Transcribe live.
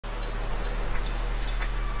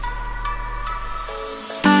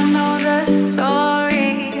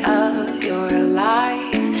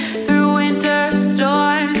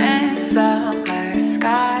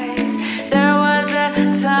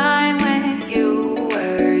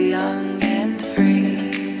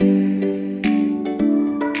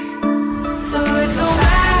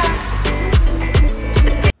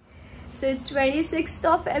26th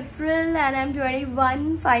of April and I'm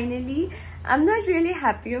 21 finally. I'm not really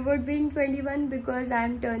happy about being 21 because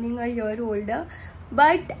I'm turning a year older,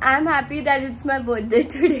 but I'm happy that it's my birthday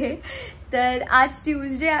today. तर आज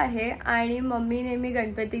Tuesday आहे आणि mummy नेहमी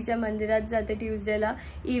गणपतीच्या मंदिरात जाते ट्यूजडेला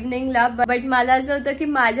इव्हनिंगला, but मला असं होतं की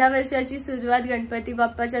माझ्या वर्षाची सुरुवात गणपती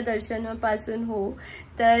बाप्पाच्या दर्शनापासून हो.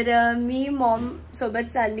 तर मी मॉम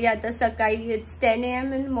सोबत चालली आता सकाळी. इट्स 10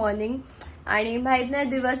 AM इन मॉर्निंग आणि माहित नाही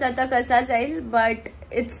दिवस आता कसा जाईल, but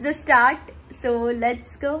it's the start. So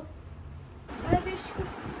let's go.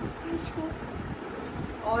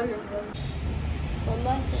 All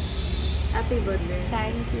mamma happy birthday.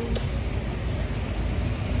 Thank you.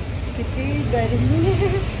 किती गर्मी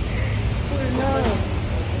पूर्ण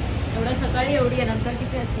एवढ्या सकाळी एवढी आहे, नंतर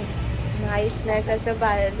किती असेल माहित नाही कसं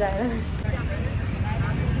बाहेर जायला.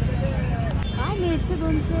 काय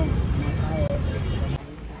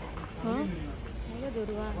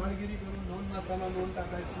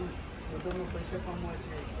 150-200 पैसे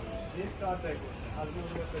कमवायचे.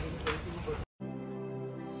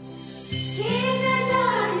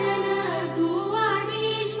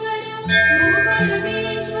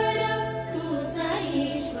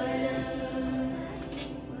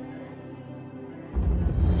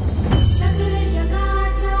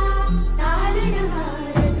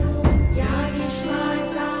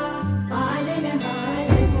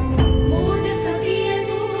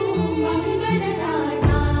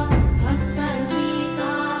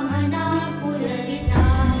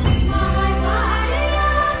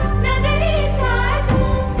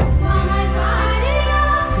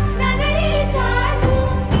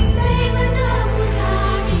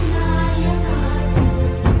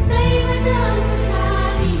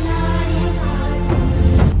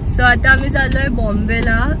 आता आम्ही चाललोय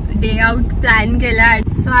बॉम्बेला. डे आउट प्लॅन केलाय.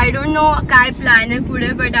 सो आय डोंट नो काय प्लॅन आहे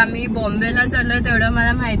पुढे, बट आम्ही बॉम्बेला चाललोय तेवढं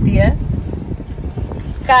मला माहिती आहे.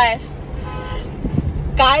 काय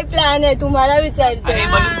काय प्लॅन आहे तुम्हाला विचारते.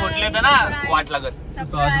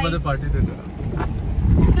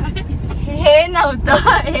 हे नव्हतं,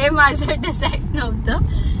 हे माझं डिसाईड नव्हतं.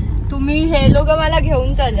 तुम्ही हे लोक मला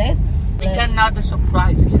घेऊन चाललेत. We don't know the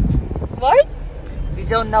surprise yet. What? We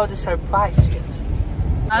don't know the surprise yet.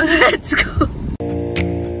 Let's go.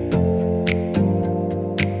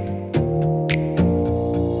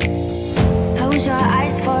 Close your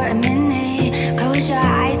eyes for a minute. Close your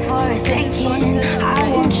eyes for a second. I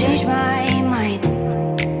won't change my mind.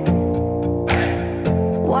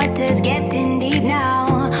 What is getting deep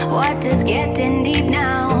now? What is getting deep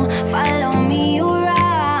now? Follow me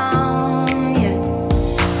around, yeah.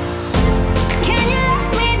 Can you let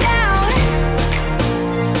me down?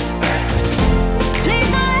 Please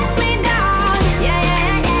don't let me down. Yeah,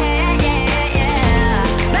 yeah, yeah, yeah, yeah.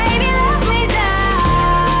 Baby, let me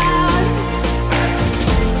down.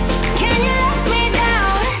 Can you let me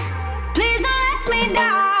down? Please don't let me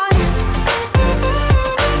down.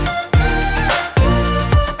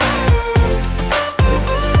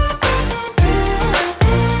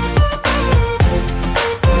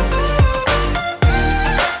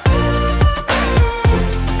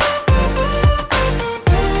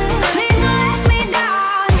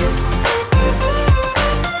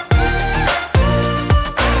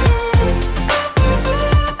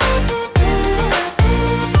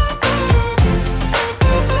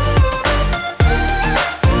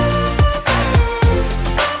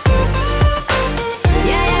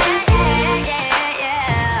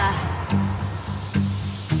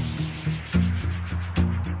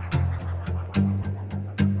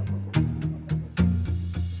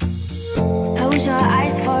 Close your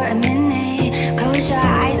eyes for a minute. Close your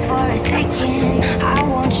eyes for a second. I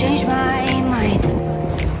won't change my mind.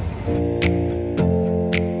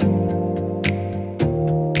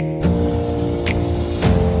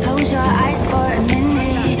 Close your eyes for a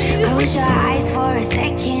minute. Close your eyes for a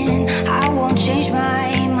second. I won't change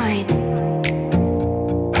my mind.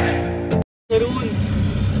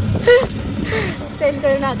 Send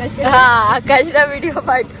करून आकाश. हा, आकाशला video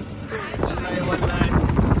पाठव.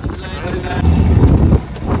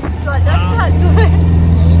 स्वतःच खातोय.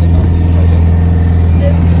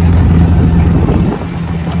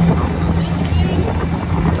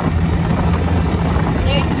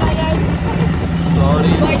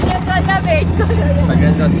 Wait कर.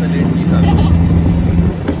 सगळ्यात जास्त late की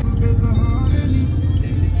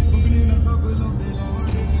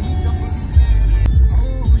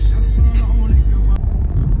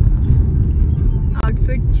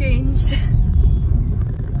outfit change.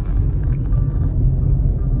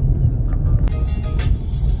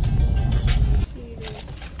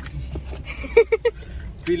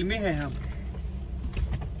 फिल्मी है हम.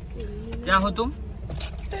 क्या हो तुम?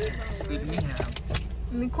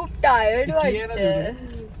 मी खूप टायर्ड वाटते.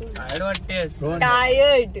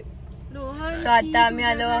 टायर्ड. सो आता आम्ही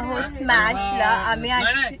आलो आहोत स्मॅशला.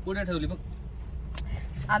 आम्ही कुठे ठेवली बघ.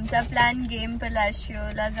 आमचा प्लॅन गेम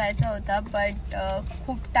पलाशियोला जायचा होता, बट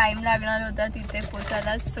खूप टाइम लागणार होता तिथे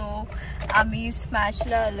पोचायला. सो आम्ही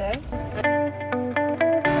स्मॅशला आलोय.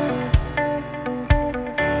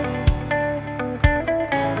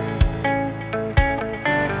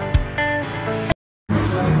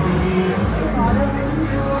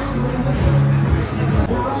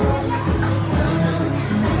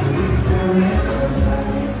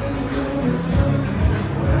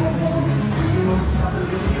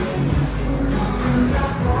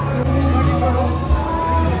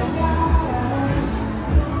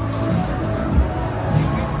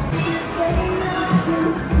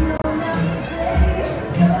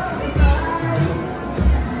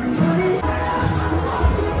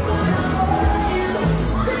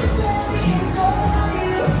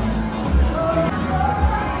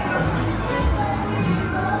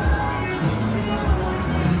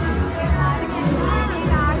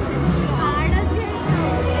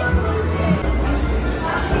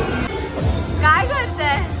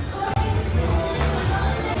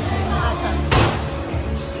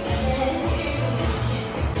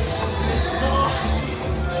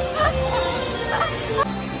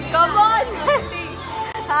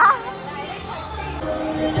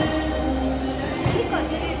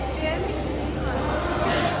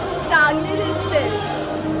 चांगली दिसते.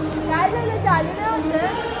 काय झालं, चालू नाही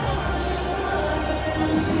होत.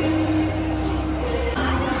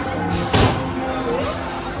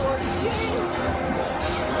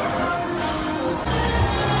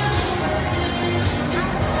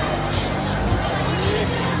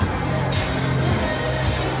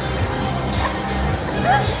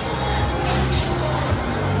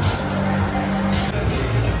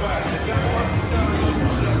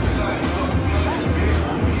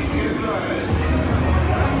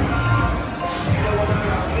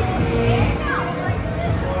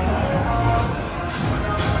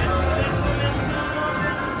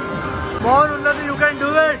 Come on, Unnati, you can do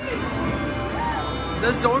it.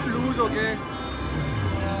 Just don't lose, okay?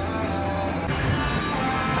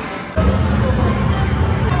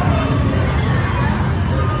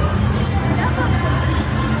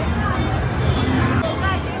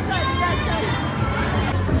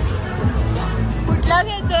 कुठला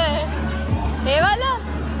घेतोय? हे वाला?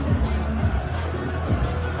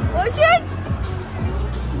 Oh shit!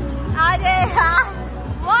 अरे हा,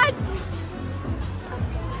 वॉच.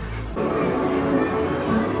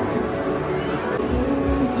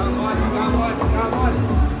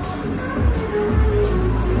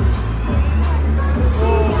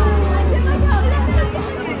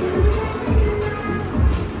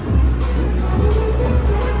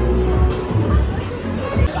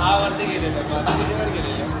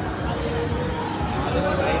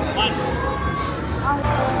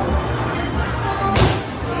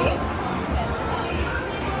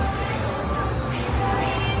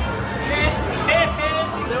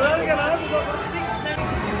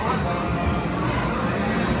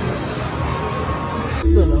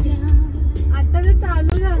 आता तर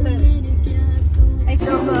चालू झालं.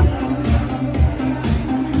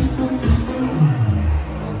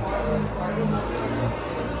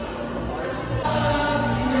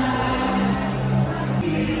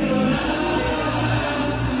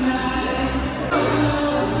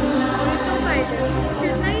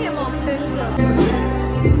 नाहीये मॉकटेलचं.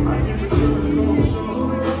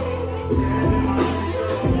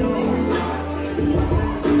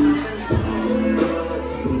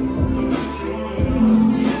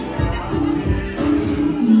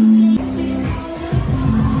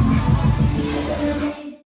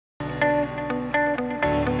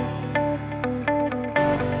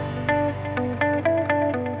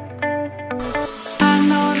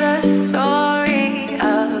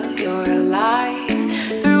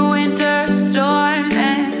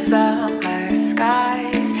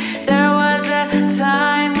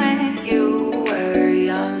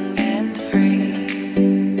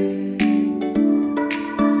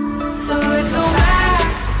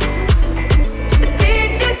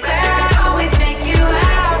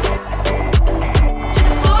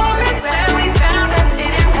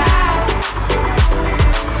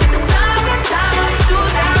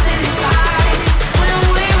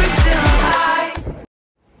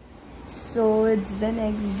 So it's the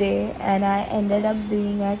next day and I ended up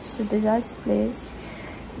being at Shitaja's place.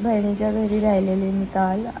 बहिणीच्या घरी राहिलेले मी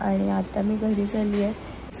काल आणि आता मी घरी चालली आहे.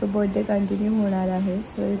 सो बर्थडे कंटिन्यू होणार आहे.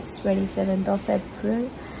 So it's 27th of April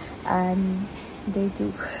and day 2.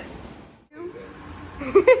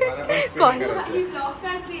 कौन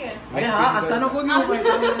अरे हाँ असा नको घेऊ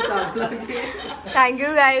पाहिजे. Thank you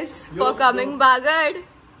guys for coming Bagad.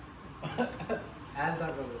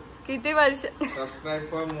 किती वर्ष. Subscribe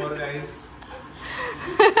for more guys.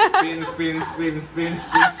 Spin.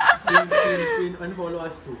 Unfollow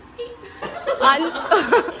us too.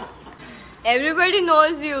 Everybody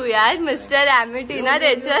knows you यार. Mr. Amity ना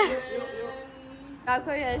रेचल.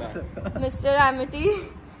 दाखव यश. Mr. Amity.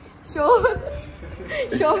 Show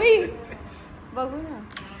me. बघू ना.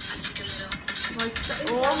 मस्त.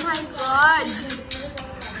 Oh my god.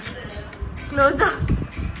 Close up.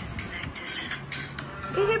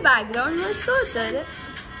 Hey background मस्त होतं रे.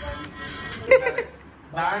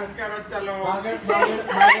 डान्स करो चलो.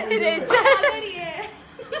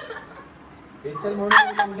 रेचल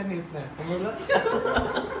म्हणून नेत नाही.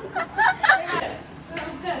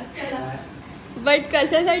 बट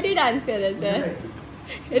कशासाठी डान्स करायचा.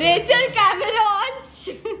 Rachel camera on.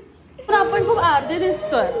 आपण खूप अर्धे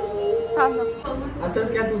दिसतोय. असंच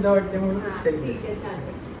काय तुझं वाटतं म्हणून.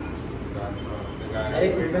 अरे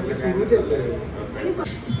सुरूच येतो.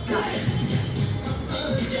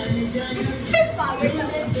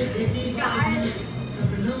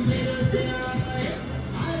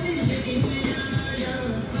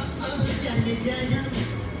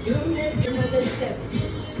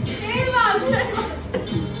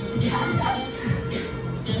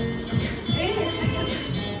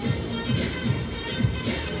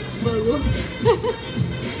 बघू.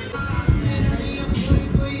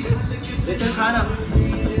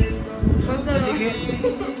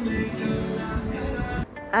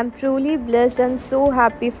 I'm truly blessed and so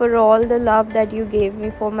happy for all the love that you gave me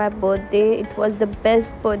for my birthday. It was the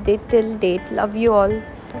best birthday till date. Love you all.